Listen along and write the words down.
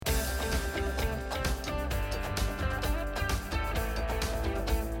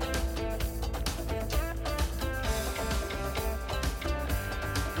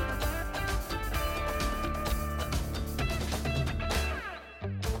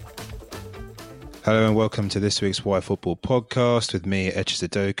Hello and welcome to this week's Why Football podcast with me,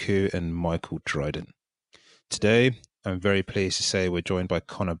 Echisadoku, and Michael Dryden. Today, I'm very pleased to say we're joined by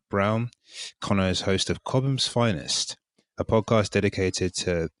Connor Brown. Connor is host of Cobham's Finest, a podcast dedicated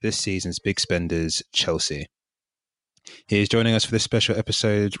to this season's big spenders, Chelsea. He is joining us for this special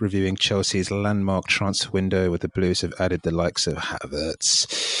episode reviewing Chelsea's landmark transfer window, with the Blues have added the likes of Havertz,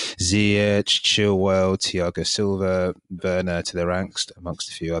 Ziyech, Chilwell, Thiago Silva, Werner to their ranks, amongst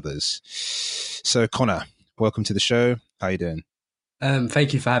a few others. So, Connor, welcome to the show. How are you doing?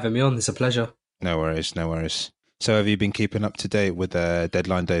 Thank you for having me on. It's a pleasure. No worries, no worries. So have you been keeping up to date with the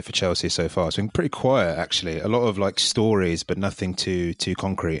deadline day for Chelsea so far? It's been pretty quiet, actually. A lot of stories, but nothing too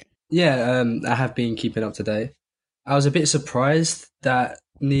concrete. Yeah, I have been keeping up to date. I was a bit surprised that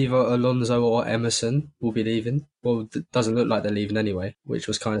neither Alonso or Emerson will be leaving. Well, it doesn't look like they're leaving anyway, which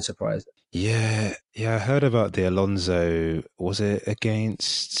was kind of surprising. Yeah, I heard about the Alonso. Was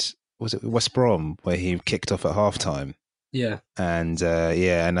it West Brom, where he kicked off at halftime? Yeah. And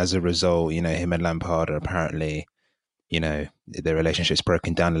and as a result, him and Lampard are apparently, their relationship's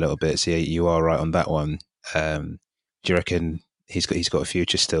broken down a little bit. So yeah, you are right on that one. Do you reckon he's got a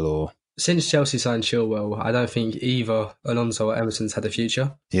future still, or? Since Chelsea signed Chilwell, I don't think either Alonso or Emerson's had a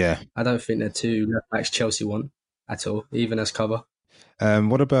future. Yeah. I don't think they're two left backs Chelsea want at all, even as cover.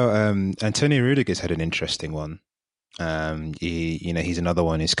 What about Antonio Rudiger's had an interesting one. He's another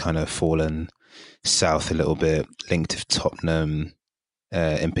one who's kind of fallen south a little bit, linked to Tottenham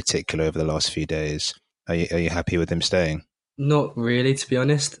in particular over the last few days. Are you happy with him staying? Not really, to be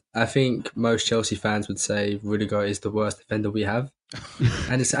honest. I think most Chelsea fans would say Rudiger is the worst defender we have.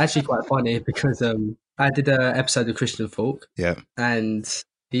 And it's actually quite funny because I did an episode with Christian Falk. Yeah. And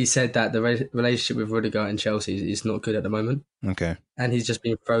he said that the relationship with Rudiger and Chelsea is not good at the moment. Okay. And he's just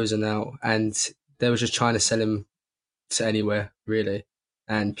been frozen out. And they were just trying to sell him to anywhere, really.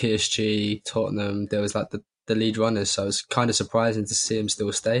 And PSG, Tottenham, there was the lead runners. So it's kind of surprising to see him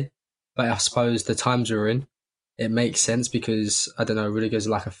still stay. But I suppose the times we're in, it makes sense because, I don't know, Rudiger's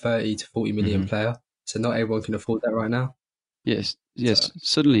like a 30 to 40 million player. So not everyone can afford that right now. Yes.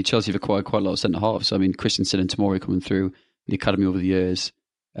 Suddenly Chelsea have acquired quite a lot of centre-halves. I mean, Christensen and Tomori coming through the academy over the years.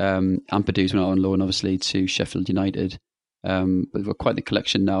 Ampadu's went out on loan, obviously, to Sheffield United. But we've got quite the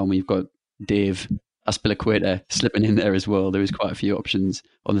collection now, and we've got Dave Azpilicueta slipping in there as well. There is quite a few options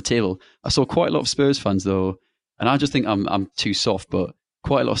on the table. I saw quite a lot of Spurs fans, though, and I just think I'm too soft, but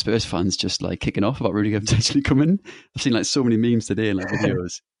quite a lot of Spurs fans just kicking off about Rudiger potentially coming. I've seen so many memes today and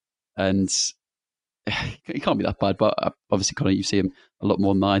videos, and it can't be that bad. But obviously, Connor, you see him a lot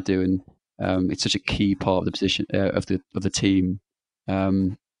more than I do, and it's such a key part of the position of the team.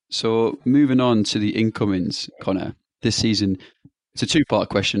 So moving on to the incomings, Connor, this season, it's a two-part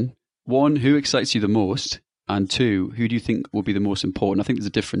question. One, who excites you the most? And two, who do you think will be the most important? I think there's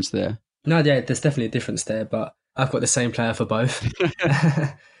a difference there. No, yeah, there's definitely a difference there, but I've got the same player for both. So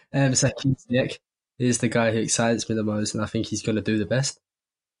Ziyech is the guy who excites me the most, and I think he's going to do the best.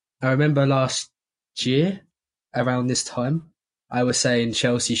 I remember last year, around this time, I was saying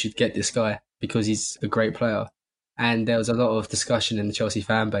Chelsea should get this guy because he's a great player. And there was a lot of discussion in the Chelsea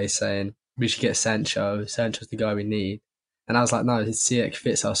fan base saying we should get Sancho. Sancho's the guy we need. And I was like, no, Ziyech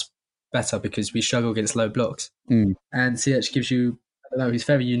fits us better because we struggle against low blocks. And Ziyech gives you, I don't know, he's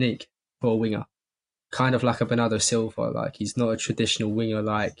very unique for a winger. Kind of like a Bernardo Silva. He's not a traditional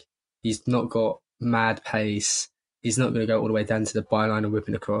winger. He's not got mad pace. He's not going to go all the way down to the byline and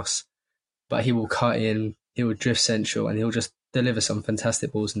whipping across. But he will cut in, he will drift central, and he'll just deliver some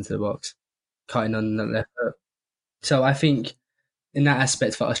fantastic balls into the box, cutting on the left foot. So I think in that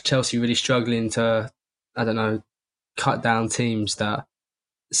aspect for us, Chelsea really struggling to, I don't know, cut down teams that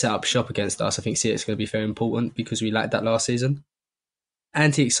set up shop against us. I think Ziyech's going to be very important because we lacked that last season.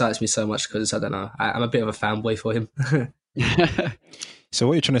 And he excites me so much because, I don't know, I'm a bit of a fanboy for him. So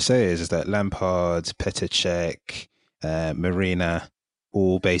what you're trying to say is that Lampard, Petr Cech, Marina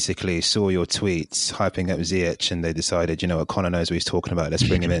all basically saw your tweets hyping up Ziyech, and they decided, Connor knows what he's talking about, let's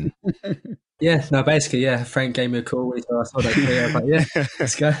bring him in. Yeah, no, basically, yeah. Frank gave me a call when I saw that video. I was like, yeah,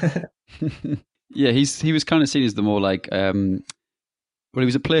 let's go. Yeah, he was kind of seen as the more he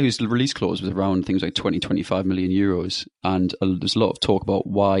was a player whose release clause was around things like 20, 25 million euros. And there's a lot of talk about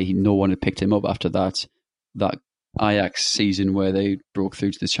why no one had picked him up after that Ajax season where they broke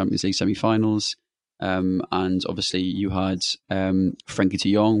through to the Champions League semi-finals. And obviously you had Frenkie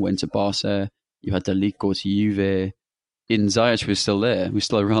de Jong went to Barca. You had De Ligt go to Juve. Eden Ziyech was still there. He was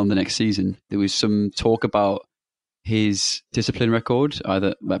still around the next season. There was some talk about his discipline record,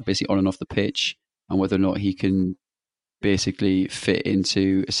 either basically on and off the pitch, and whether or not he can basically fit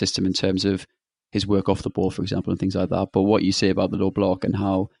into a system in terms of his work off the ball, for example, and things like that. But what you say about the low block and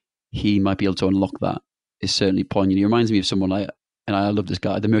how he might be able to unlock that is certainly poignant. He reminds me of someone like, and I love this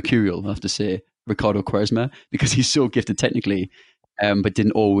guy, the Mercurial, I have to say, Ricardo Quaresma, because he's so gifted technically, but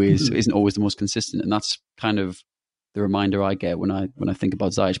isn't always the most consistent. And that's kind of the reminder I get when I think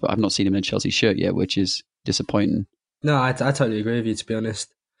about Ziyech, but I've not seen him in a Chelsea shirt yet, which is disappointing. No, I totally agree with you, to be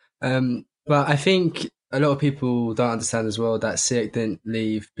honest. But I think a lot of people don't understand as well that Ziyech didn't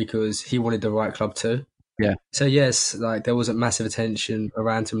leave because he wanted the right club too. Yeah. So yes, like there wasn't massive attention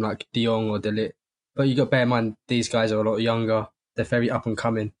around him like De Jong or De Ligt, but you got to bear in mind these guys are a lot younger. They're very up and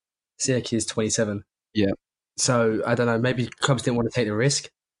coming. Ziyech is 27. Yeah. So I don't know. Maybe clubs didn't want to take the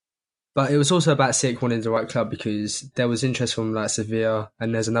risk, but it was also about Ziyech wanting the right club because there was interest from like Sevilla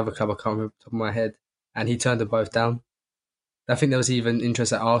and there's another club I can't remember off the top of my head, and he turned them both down. I think there was even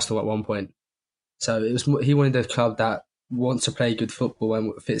interest at Arsenal at one point. So it was he wanted a club that wants to play good football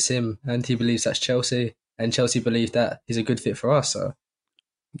and fits him, and he believes that's Chelsea. And Chelsea believe that he's a good fit for us. So,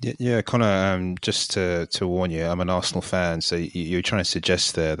 yeah, Connor. Just to warn you, I'm an Arsenal fan. So you're trying to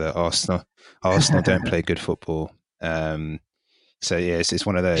suggest there that Arsenal don't play good football. So yeah, it's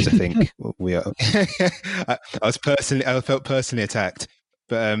one of those. I think we are. I felt personally attacked,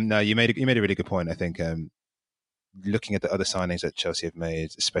 but no, you made a really good point. I think looking at the other signings that Chelsea have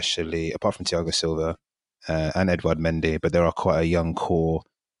made, especially apart from Thiago Silva and Edouard Mendy, but there are quite a young core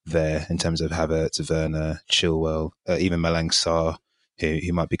there in terms of Havertz, Werner, Chilwell, even Malang Sarr,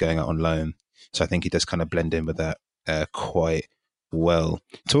 who might be going out on loan. So I think he does kind of blend in with that quite well.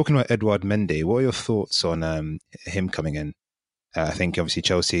 Talking about Edouard Mendy, what are your thoughts on him coming in? I think obviously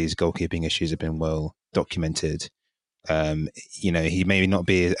Chelsea's goalkeeping issues have been well documented. He may not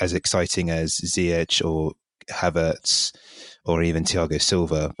be as exciting as Ziyech or Havertz or even Thiago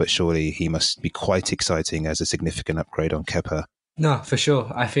Silva, but surely he must be quite exciting as a significant upgrade on Kepa. No, for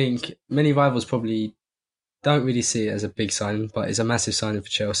sure. I think many rivals probably don't really see it as a big signing, but it's a massive signing for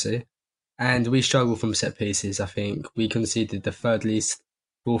Chelsea. And we struggle from set pieces. I think we conceded the third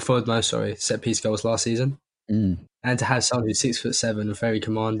most set piece goals last season. And to have someone who's 6'7" and very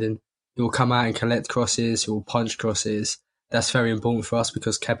commanding, who will come out and collect crosses, who will punch crosses, that's very important for us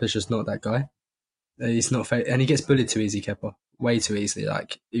because Kepa's just not that guy. He's not fair, and he gets bullied too easy, Kepa. Way too easily.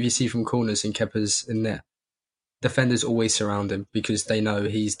 Like, if you see from corners and Kepa's in there, defenders always surround him because they know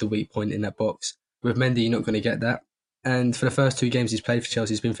he's the weak point in that box. With Mendy, you're not going to get that. And for the first 2 games he's played for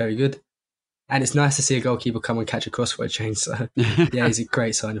Chelsea, he's been very good. And it's nice to see a goalkeeper come and catch a cross for a change. So, yeah, he's a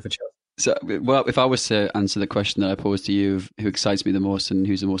great signing for Chelsea. So, well, if I was to answer the question that I posed to you of who excites me the most and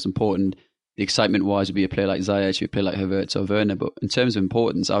who's the most important, the excitement-wise would be a player like Ziyech, a player like Havertz or Werner. But in terms of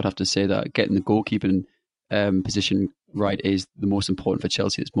importance, I would have to say that getting the goalkeeping position right is the most important for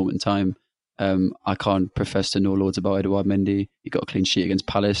Chelsea at this moment in time. I can't profess to know loads about Edouard Mendy. He got a clean sheet against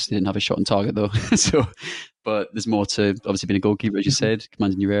Palace. He didn't have a shot on target though. But there's more to obviously being a goalkeeper, as you said,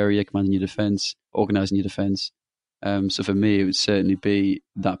 commanding your area, commanding your defence, organising your defence. So for me, it would certainly be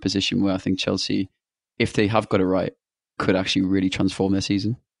that position where I think Chelsea, if they have got it right, could actually really transform their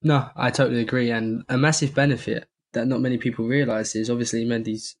season. No, I totally agree. And a massive benefit that not many people realise is obviously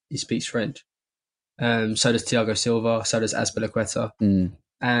Mendy, he speaks French. So does Thiago Silva, so does Azpilicueta.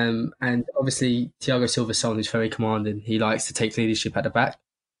 And obviously Thiago Silva is someone who's very commanding. He likes to take leadership at the back,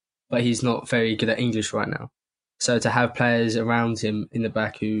 but he's not very good at English right now. So to have players around him in the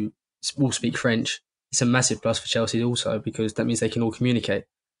back who will speak French, it's a massive plus for Chelsea also because that means they can all communicate.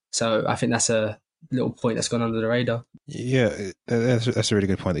 So I think that's a little point that's gone under the radar. Yeah, that's a really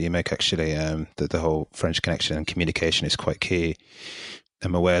good point that you make, actually, that the whole French connection and communication is quite key.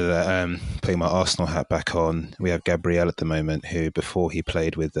 I'm aware that, putting my Arsenal hat back on, we have Gabriel at the moment, who before he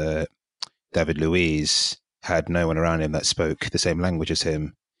played with David Luiz had no one around him that spoke the same language as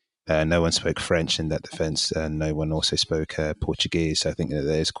him. No one spoke French in that defence, and no one also spoke Portuguese. So I think that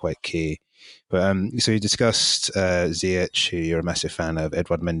is quite key. But so you discussed Ziyech, who you're a massive fan of,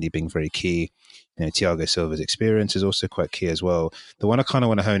 Edouard Mendy being very key. Thiago Silva's experience is also quite key as well. The one I kind of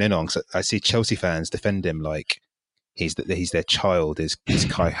want to hone in on, because I see Chelsea fans defend him like he's their child, is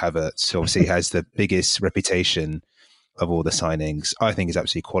Kai Havertz. So obviously he has the biggest reputation of all the signings. I think he's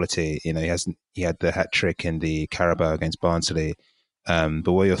absolutely quality. He had the hat trick in the Carabao against Barnsley. But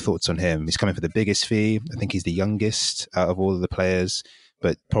what are your thoughts on him? He's coming for the biggest fee. I think he's the youngest out of all of the players,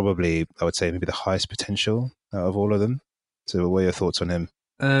 but probably I would say maybe the highest potential out of all of them. So what are your thoughts on him?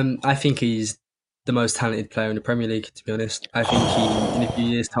 I think he's the most talented player in the Premier League, to be honest. I think in a few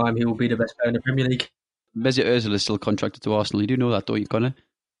years' time, he will be the best player in the Premier League. Mesut Ozil is still contracted to Arsenal. You do know that, don't you, Connor?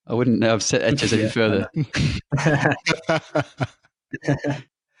 I wouldn't have set edges any further. Kai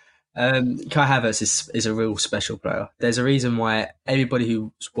Havertz is a real special player. There's a reason why everybody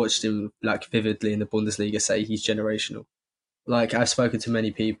who's watched him like vividly in the Bundesliga say he's generational. Like, I've spoken to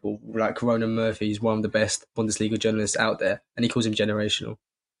many people, like Ronan Murphy is one of the best Bundesliga journalists out there, and he calls him generational.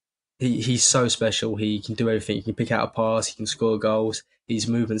 He's so special. He can do everything. He can pick out a pass. He can score goals. His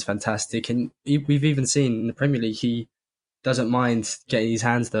movement's fantastic. And we've even seen in the Premier League, he doesn't mind getting his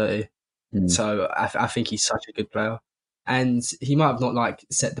hands dirty. So I think he's such a good player. And he might have not like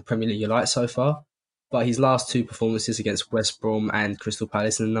set the Premier League alight so far, but his last two performances against West Brom and Crystal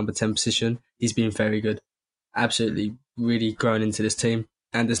Palace in the number 10 position, he's been very good. Absolutely really grown into this team.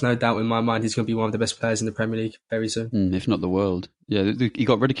 And there's no doubt in my mind he's going to be one of the best players in the Premier League very soon. If not the world. Yeah, he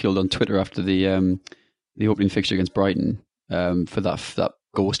got ridiculed on Twitter after the opening fixture against Brighton for that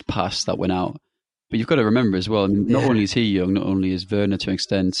ghost pass that went out. But you've got to remember as well, not only is he young, not only is Werner to an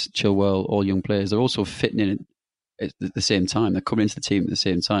extent, Chilwell, all young players, they're also fitting in at the same time. They're coming into the team at the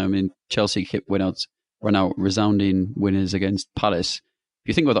same time. I mean, Chelsea ran out resounding winners against Palace. If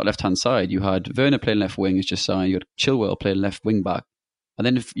you think about that left-hand side, you had Werner playing left wing, as just signed. You had Chilwell playing left wing back. And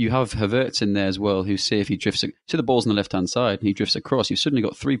then if you have Havertz in there as well, who say if he drifts, say the ball's on the left-hand side and he drifts across, you've suddenly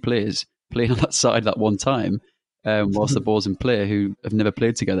got three players playing on that side at one time, whilst the ball's in play who have never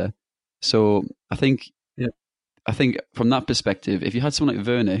played together. So I think from that perspective, if you had someone like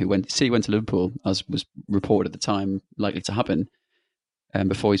Werner who went to Liverpool, as was reported at the time, likely to happen,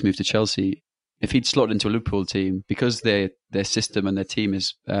 before he's moved to Chelsea, if he'd slotted into a Liverpool team, because their system and their team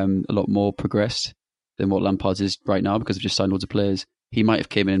is a lot more progressed than what Lampard's is right now, because they've just signed loads of players, he might have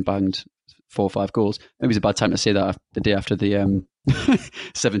came in and banged 4 or 5 goals. Maybe it's a bad time to say that the day after the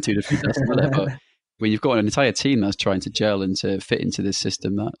 7-2 defeat. But when you've got an entire team that's trying to gel and to fit into this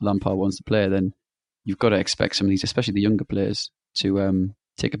system that Lampard wants to play, then you've got to expect some of these, especially the younger players, to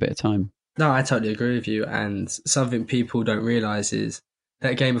take a bit of time. No, I totally agree with you. And something people don't realise is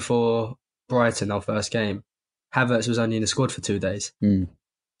that game before Brighton, our first game, Havertz was only in the squad for 2 days.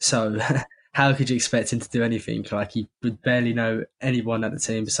 So how could you expect him to do anything? Like, he would barely know anyone at the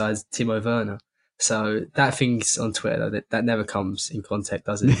team besides Timo Werner. So that thing's on Twitter, that never comes in context,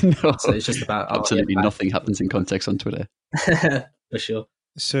 does it? No, so it's just about... absolutely nothing happens in context on Twitter. For sure.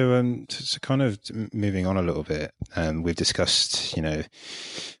 So, kind of moving on a little bit, we've discussed,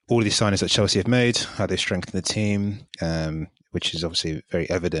 all of these signings that Chelsea have made, how they strengthen the team, which is obviously very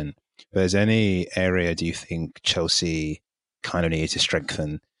evident. But is any area do you think Chelsea kind of need to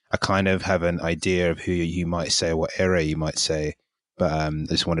strengthen? I kind of have an idea of who you might say, what area you might say, but I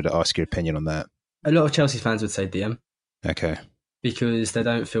just wanted to ask your opinion on that. A lot of Chelsea fans would say DM. Okay. Because they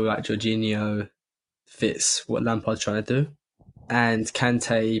don't feel like Jorginho fits what Lampard's trying to do. And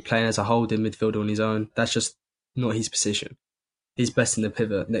Kante playing as a holding midfielder on his own, that's just not his position. He's best in the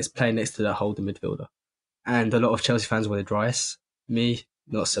pivot, playing next to that holding midfielder. And a lot of Chelsea fans wanted Rice. Me,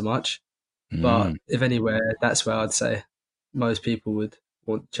 not so much. But if anywhere, that's where I'd say most people would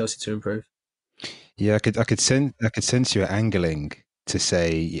want Chelsea to improve. Yeah, I could sense you angling to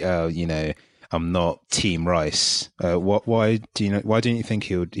say, I'm not Team Rice. Why don't you think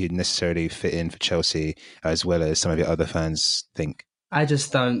he'd necessarily fit in for Chelsea as well as some of your other fans think? I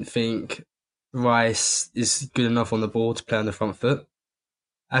just don't think Rice is good enough on the ball to play on the front foot.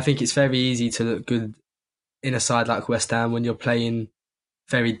 I think it's very easy to look good in a side like West Ham when you're playing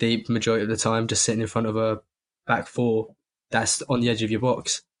very deep majority of the time, just sitting in front of a back four that's on the edge of your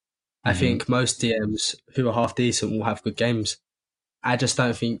box. I think most DMs who are half decent will have good games. I just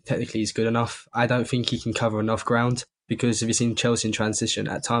don't think technically he's good enough. I don't think he can cover enough ground, because if you've seen Chelsea in transition,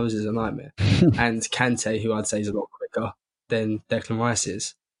 at times is a nightmare. And Kante, who I'd say is a lot quicker than Declan Rice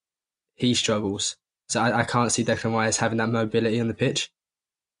is, he struggles. So I can't see Declan Rice having that mobility on the pitch.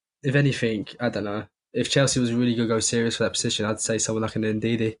 If anything, I don't know. If Chelsea was really going to go serious for that position, I'd say someone like an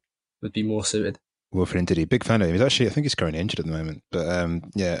Ndidi would be more suited. Wilfred Ndidi, big fan of him. I think he's currently injured at the moment. But I'm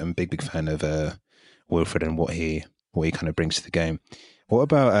a big fan of Wilfred and what he kind of brings to the game. What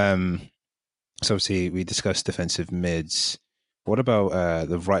about, so obviously we discussed defensive mids. What about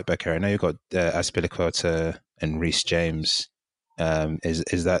the right back area? I know you've got Azpilicueta and Reece James.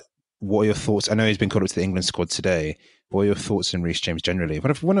 Is that, what are your thoughts? I know he's been called up to the England squad today. What are your thoughts on Reece James generally?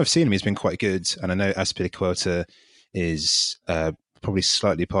 When I've seen him, he's been quite good. And I know Azpilicueta is probably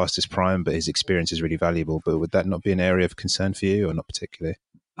slightly past his prime, but his experience is really valuable. But would that not be an area of concern for you, or not particularly?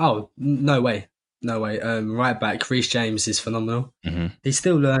 Oh, no way. No way. Right back, Reece James is phenomenal. He's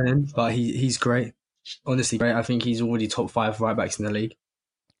still learning, but he's great. Honestly, great. I think he's already top 5 right backs in the league.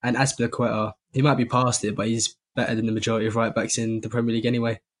 And Azpilicueta, he might be past it, but he's better than the majority of right backs in the Premier League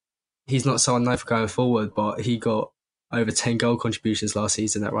anyway. He's not so unknown for going forward, but he got over 10 goal contributions last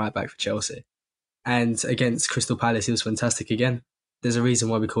season at right back for Chelsea. And against Crystal Palace, he was fantastic again. There's a reason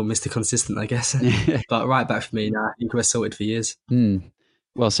why we call him Mr. Consistent, I guess. But right back for me now, I think we're sorted for years.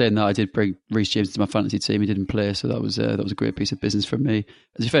 Well, saying that, I did bring Reece James into my fantasy team. He didn't play, so that was a great piece of business from me.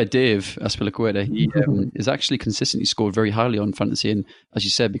 As you fair, Dave Aspilicueta, he is actually consistently scored very highly on fantasy, and as you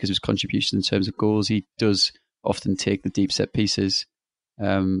said, because of his contribution in terms of goals, he does often take the deep set pieces,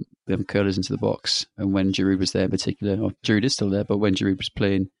 them curlers into the box. And when Giroud was there, in particular, or Giroud is still there, but when Giroud was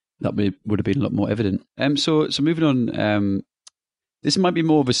playing, that would have been a lot more evident. So moving on, this might be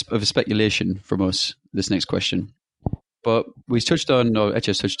more of a speculation from us. This next question. But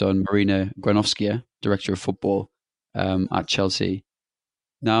Etches touched on Marina Granovskia, Director of Football at Chelsea.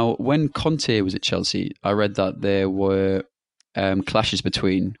 Now, when Conte was at Chelsea, I read that there were clashes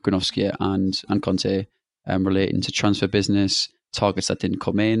between Granovskia and Conte relating to transfer business, targets that didn't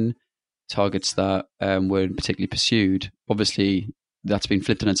come in, targets that weren't particularly pursued. Obviously, that's been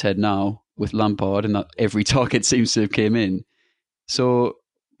flipped on its head now with Lampard, and that every target seems to have came in. So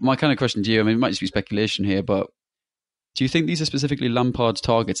my kind of question to you, I mean, it might just be speculation here, but do you think these are specifically Lampard's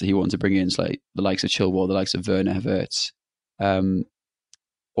targets that he wanted to bring in, like the likes of Chilwell, the likes of Werner, Havertz,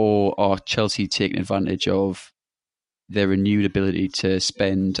 or are Chelsea taking advantage of their renewed ability to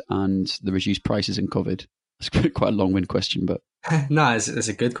spend and the reduced prices uncovered? It's quite a long-winded question, but no, it's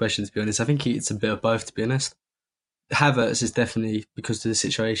a good question, to be honest. I think it's a bit of both, to be honest. Havertz is definitely because of the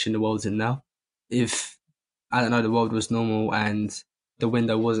situation the world's in now. If, I don't know, the world was normal and the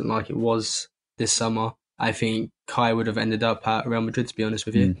window wasn't like it was this summer, I think Kai would have ended up at Real Madrid, to be honest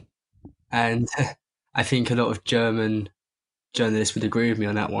with you. And I think a lot of German journalists would agree with me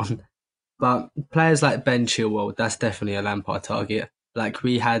on that one. But players like Ben Chilwell, that's definitely a Lampard target. Like,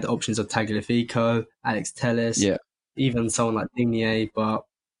 we had options of Tagliafico, Alex Telles, even someone like Digne, but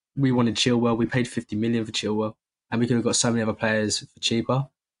we wanted Chilwell. We paid 50 million for Chilwell, and we could have got so many other players for cheaper.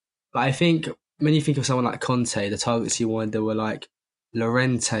 But I think when you think of someone like Conte, the targets he wanted, there were like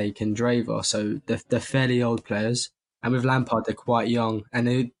Llorente, Candreva, so they're fairly old players. And with Lampard, they're quite young,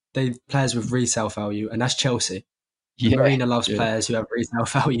 and they players with resale value, and that's Chelsea. Marina loves players who have resale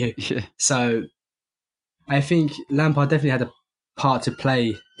value. Yeah. So I think Lampard definitely had a part to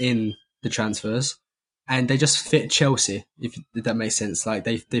play in the transfers, and they just fit Chelsea, if that makes sense. Like,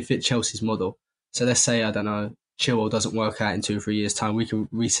 they fit Chelsea's model. So let's say, I don't know, Chilwell doesn't work out in 2 or 3 years' time, we can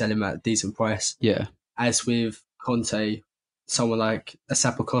resell him at a decent price. Yeah. As with Conte, someone like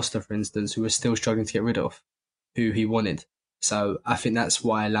Asapa Costa, for instance, who was still struggling to get rid of, who he wanted. So I think that's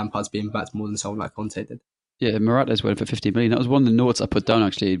why Lampard's being backed more than someone like Conte did. Yeah, Morata's went for 50 million. That was one of the notes I put down,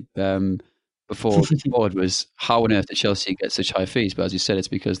 actually, before the board, was how on earth did Chelsea get such high fees? But as you said, it's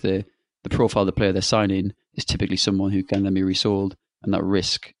because the profile of the player they're signing is typically someone who can then be resold, and that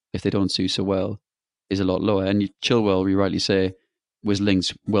risk, if they don't do so well, is a lot lower. And Chilwell, you rightly say, was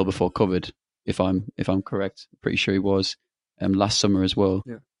linked well before COVID, if I'm correct. Pretty sure he was last summer as well.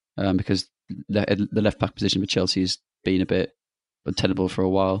 Yeah. Because the left back position for Chelsea has been a bit untenable for a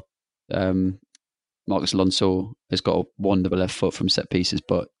while. Marcus Alonso has got a wonderful left foot from set pieces,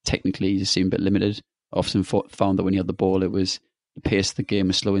 but technically he seemed a bit limited. I often found that when he had the ball, it was the pace of the game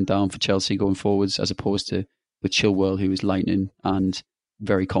was slowing down for Chelsea going forwards, as opposed to with Chilwell, who was lightning and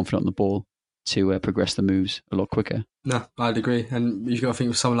very confident on the ball to progress the moves a lot quicker. No, I'd agree. And you've got to think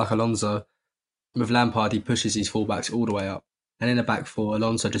of someone like Alonso. With Lampard, he pushes his fullbacks all the way up. And in the back four,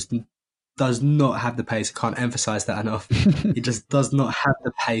 Alonso just does not have the pace. I can't emphasise that enough. He just does not have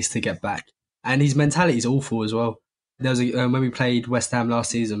the pace to get back. And his mentality is awful as well. There was when we played West Ham last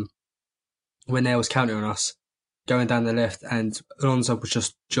season, when they was counting on us, going down the left, and Alonso was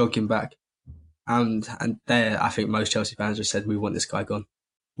just jogging back. And there, I think most Chelsea fans just said, we want this guy gone.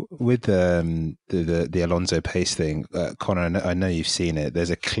 With the Alonso pace thing, Connor, I know you've seen it.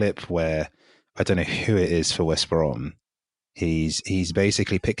 There's a clip where, I don't know who it is for West Brom, he's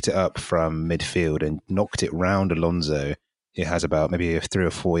basically picked it up from midfield and knocked it round Alonso. He has about maybe a 3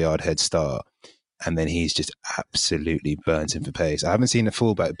 or 4 yard head start, and then he's just absolutely burnt him for pace. I haven't seen a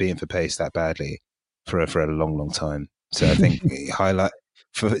fullback beaten for pace that badly for a long time. So I think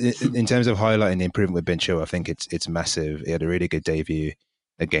in terms of highlighting the improvement with Ben Chilwell, I think it's massive. He had a really good debut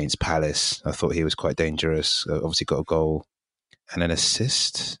against Palace. I thought he was quite dangerous. Obviously got a goal and an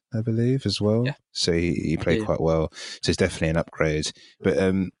assist, I believe, as well. Yeah. So he played quite well. So it's definitely an upgrade. But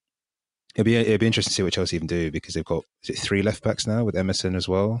it'd be interesting to see what Chelsea even do, because they've got 3 left backs now with Emerson as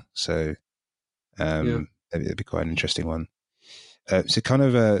well. So it'd be quite an interesting one. So kind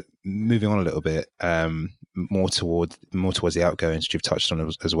of moving on a little bit, more towards the outgoings, which you've touched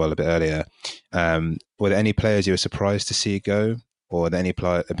on as well a bit earlier. Were there any players you were surprised to see go, or are there any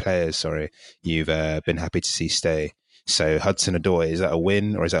players you've been happy to see stay? So Hudson-Odoi, is that a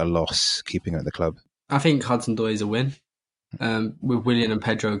win or is that a loss, keeping at the club? I think Hudson-Odoi is a win. With Willian and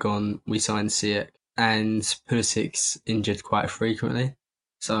Pedro gone, we signed Ziyech, and Pulisic's injured quite frequently.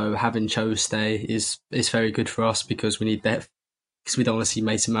 So having Cho stay is very good for us because we need depth. Because we don't want to see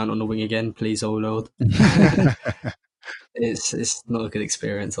Mason Mount on the wing again, please, oh Lord. It's not a good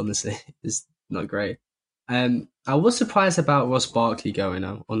experience, honestly. It's not great. I was surprised about Ross Barkley going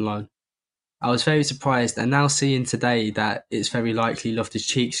on loan. I was very surprised, and now seeing today that it's very likely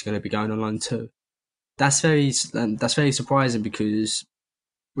Loftus-Cheek's going to be going on loan too. That's very surprising because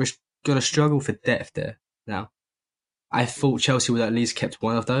we're going to struggle for depth there now. I thought Chelsea would at least kept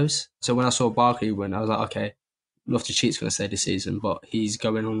one of those. So when I saw Barkley win, I was like, okay, Loftus-Cheek's going to stay this season, but he's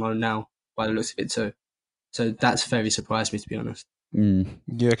going on loan now by the looks of it too. So that's very surprised me, to be honest.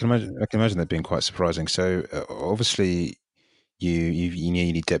 Yeah, I can imagine that being quite surprising. So obviously, you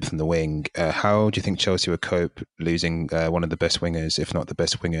need depth in the wing. How do you think Chelsea would cope losing one of the best wingers, if not the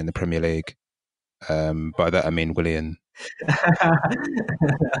best winger in the Premier League? By that I mean Willian.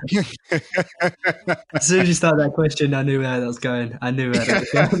 As soon as you started that question, I knew where that was going. I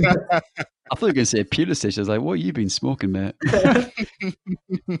thought you were going to say Pulisic. I was like, what have you been smoking, mate?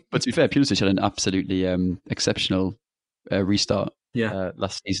 But to be fair, Pulisic had an absolutely exceptional restart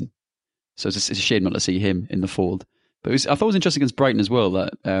last season. So it's a shame not to see him in the fold. But I thought it was interesting against Brighton as well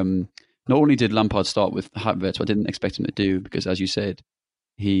that not only did Lampard start with Havertz, what I didn't expect him to do, because as you said,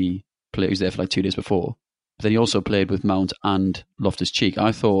 he was there for like 2 days before. But then he also played with Mount and Loftus-Cheek.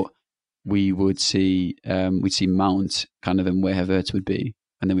 I thought we'd see Mount kind of in where Havertz would be,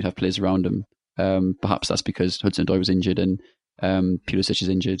 and then we'd have players around him. Perhaps that's because Hudson-Odoi was injured and Pulisic is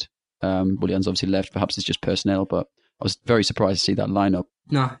injured. Willian's obviously left. Perhaps it's just personnel, but I was very surprised to see that lineup.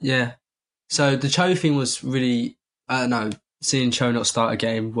 No, yeah. So the Cho thing was really, I don't know, seeing Cho not start a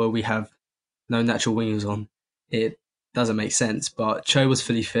game where we have no natural wingers on, it doesn't make sense. But Cho was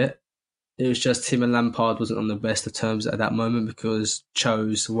fully fit. It was just him and Lampard wasn't on the best of terms at that moment because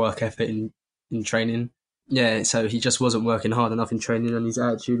Cho's work effort in training. Yeah, so he just wasn't working hard enough in training and his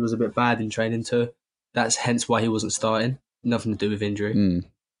attitude was a bit bad in training too. That's hence why he wasn't starting. Nothing to do with injury.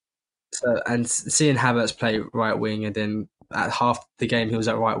 So, and seeing Havertz play right wing and then at half the game he was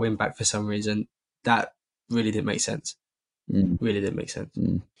at right wing back for some reason, that really didn't make sense. Really didn't make sense.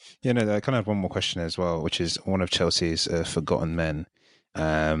 Yeah, no, I kind of have one more question as well, which is one of Chelsea's forgotten men.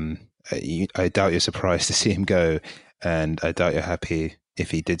 I doubt you're surprised to see him go, and I doubt you're happy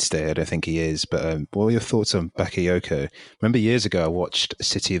if he did stay. I don't think he is. But what are your thoughts on Bakayoko? Remember years ago I watched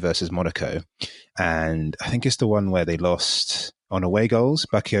City versus Monaco, and I think it's the one where they lost on away goals.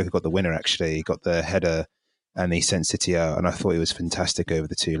 Bakayoko got the winner, actually. He got the header, and he sent City out, and I thought he was fantastic over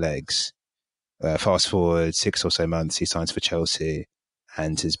the 2 legs. Fast forward 6 or so months, he signs for Chelsea,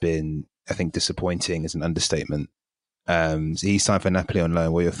 and has been, I think, disappointing is an understatement. He signed for Napoli on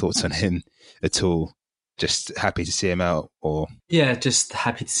loan. What are your thoughts on him at all? Just happy to see him out, or? Yeah, just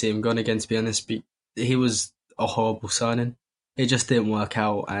happy to see him gone again, to be honest. He was a horrible signing. It just didn't work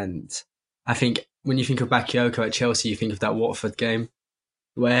out. And I think when you think of Bakayoko at Chelsea, you think of that Watford game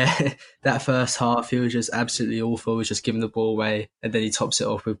where that first half, he was just absolutely awful. He was just giving the ball away, and then he tops it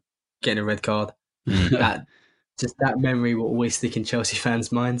off with getting a red card. That memory will always stick in Chelsea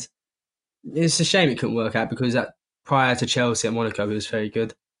fans' minds. It's a shame it couldn't work out because prior to Chelsea at Monaco, he was very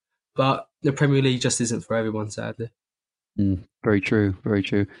good. But the Premier League just isn't for everyone, sadly. Very true, very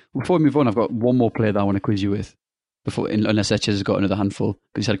true. Before we move on, I've got one more player that I want to quiz you with. Unless Etches has got another handful,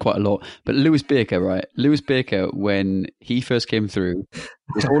 but he's had quite a lot. But Lewis Baker, right? Lewis Baker, when he first came through,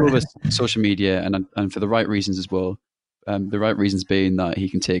 was all over social media and for the right reasons as well. The right reasons being that he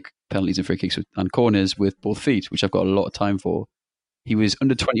can take penalties and free kicks and corners with both feet, which I've got a lot of time for. He was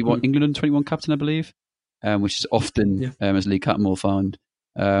under 21, England under 21 captain, I believe, which is often, as Lee Catmull found,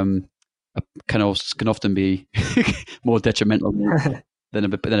 can often be more detrimental than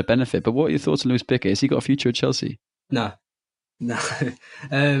a benefit. But what are your thoughts on Lewis Baker? Has he got a future at Chelsea? No.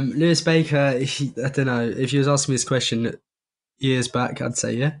 Lewis Baker, I don't know. If you was asking me this question years back, I'd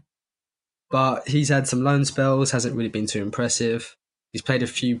say yeah. But he's had some loan spells, hasn't really been too impressive. He's played a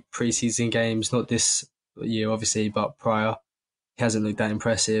few pre-season games, not this year, obviously, but prior. He hasn't looked that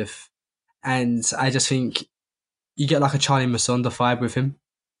impressive. And I just think you get like a Charlie Masonda vibe with him.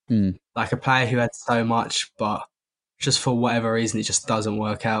 Like a player who had so much, but just for whatever reason, it just doesn't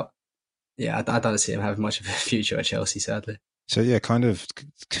work out. Yeah, I don't see him having much of a future at Chelsea, sadly. So, yeah, kind of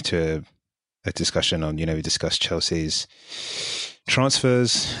to a discussion on, we discussed Chelsea's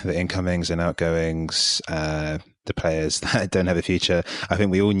transfers, the incomings and outgoings, the players that don't have a future. I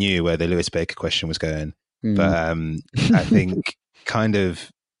think we all knew where the Lewis Baker question was going. But I think kind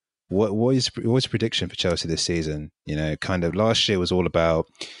of what's your prediction for Chelsea this season? Kind of last year was all about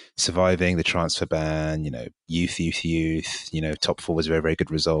surviving the transfer ban, youth, top 4 was a very, very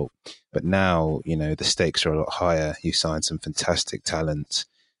good result. But now, the stakes are a lot higher. You signed some fantastic talent.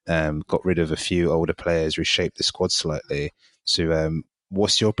 got rid of a few older players, reshaped the squad slightly. So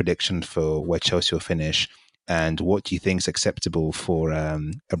what's your prediction for where Chelsea will finish? And what do you think is acceptable for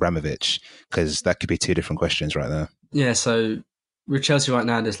Abramovich? Because that could be two different questions right there. Yeah, so with Chelsea right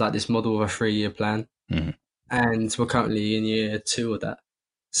now, there's like this model of a 3-year plan. Mm-hmm. And we're currently in year 2 of that.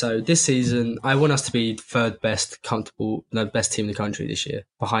 So this season, I want us to be third best, best team in the country this year,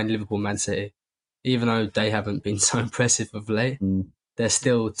 behind Liverpool and Man City. Even though they haven't been so impressive of late, they're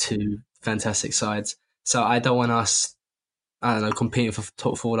still two fantastic sides. So I don't want us, competing for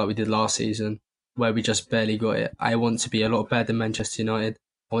top 4 like we did last season, where we just barely got it. I want to be a lot better than Manchester United.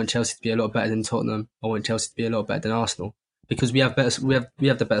 I want Chelsea to be a lot better than Tottenham. I want Chelsea to be a lot better than Arsenal, because we have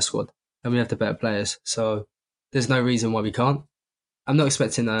the better squad and we have the better players. So there's no reason why we can't. I'm not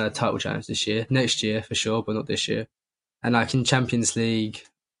expecting a title challenge this year. Next year for sure, but not this year. And like in Champions League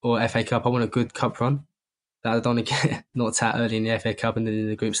or FA Cup, I want a good cup run. I don't want to get knocked out early in the FA Cup and then in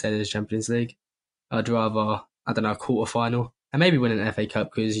the group stage of the Champions League. I'd rather, a quarter final and maybe win an FA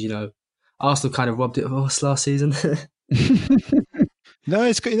Cup, because Arsenal kind of robbed it of us last season. No,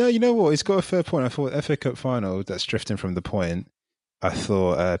 it's got, you know what? It's got a fair point. I thought FA Cup final, that's drifting from the point. I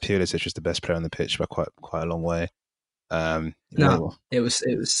thought Pulisic was the best player on the pitch by quite a long way.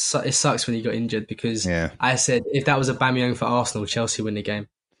 It sucks when he got injured, because I said if that was Aubameyang for Arsenal, Chelsea win the game.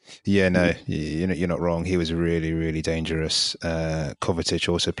 Yeah, no, you're not wrong. He was really, really dangerous. Kovacic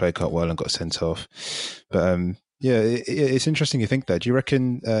also played quite well and got sent off. But it's interesting you think that. Do you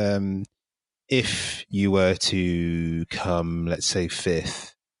reckon if you were to come, let's say,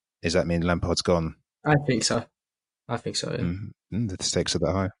 5th, does that mean Lampard's gone? I think so. Yeah. The stakes are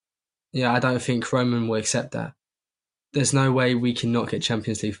that high. Yeah, I don't think Roman will accept that. There's no way we can not get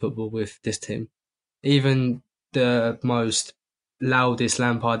Champions League football with this team. Even the most loudest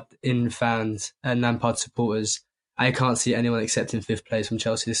Lampard fans and Lampard supporters, I can't see anyone accepting 5th place from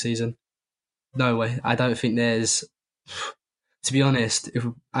Chelsea this season. No way. I don't think there's... To be honest,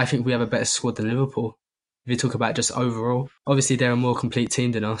 I think we have a better squad than Liverpool. If you talk about just overall, obviously they're a more complete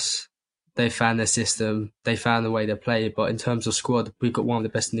team than us. They found their system, they found the way they play, but in terms of squad, we've got one of the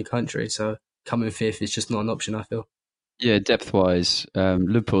best in the country. So coming 5th is just not an option, I feel. Yeah, depth-wise,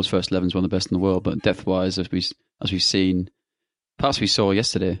 Liverpool's first 11 is one of the best in the world, but depth-wise, as we've seen, perhaps we saw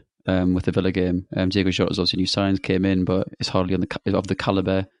yesterday with the Villa game, Diego Jota's obviously new signs came in, but it's hardly of the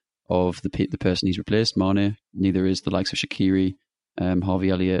calibre of the person he's replaced, Mane. Neither is the likes of Shaqiri, Harvey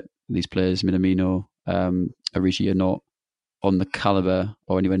Elliott, these players, Minamino, Origi are not on the calibre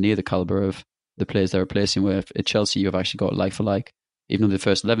or anywhere near the calibre of the players they're replacing with. At Chelsea, you've actually got like for like, even though the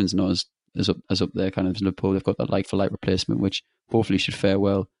first 11's not as up there kind of as Liverpool, they've got that like for like replacement, which hopefully should fare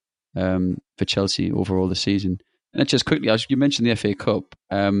well for Chelsea overall this season. And just quickly, as you mentioned the FA Cup,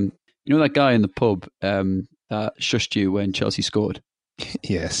 that guy in the pub that shushed you when Chelsea scored?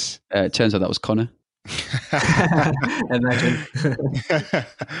 Yes. It turns out that was Connor. Imagine.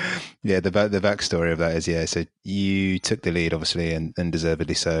 Yeah, the backstory of that is, so you took the lead, obviously, and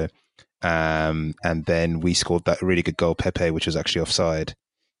deservedly so. And then we scored that really good goal, Pepe, which was actually offside.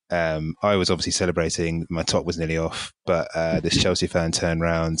 I was obviously celebrating. My top was nearly off, but this Chelsea fan turned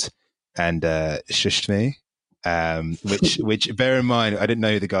around and shushed me, which bear in mind, I didn't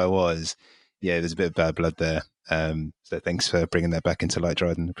know who the guy was. Yeah, there's a bit of bad blood there. So thanks for bringing that back into light,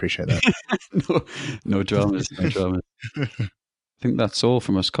 Dryden. Appreciate that. No dramas. I think that's all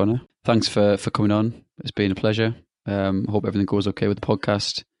from us, Connor. Thanks for coming on. It's been a pleasure. Hope everything goes okay with the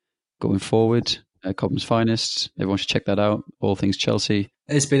podcast going forward. Cobham's Finest. Everyone should check that out. All things Chelsea.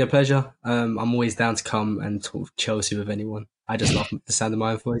 It's been a pleasure. I'm always down to come and talk Chelsea with anyone. I just love the sound of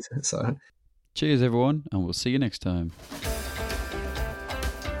my own voice. So, cheers, everyone, and we'll see you next time.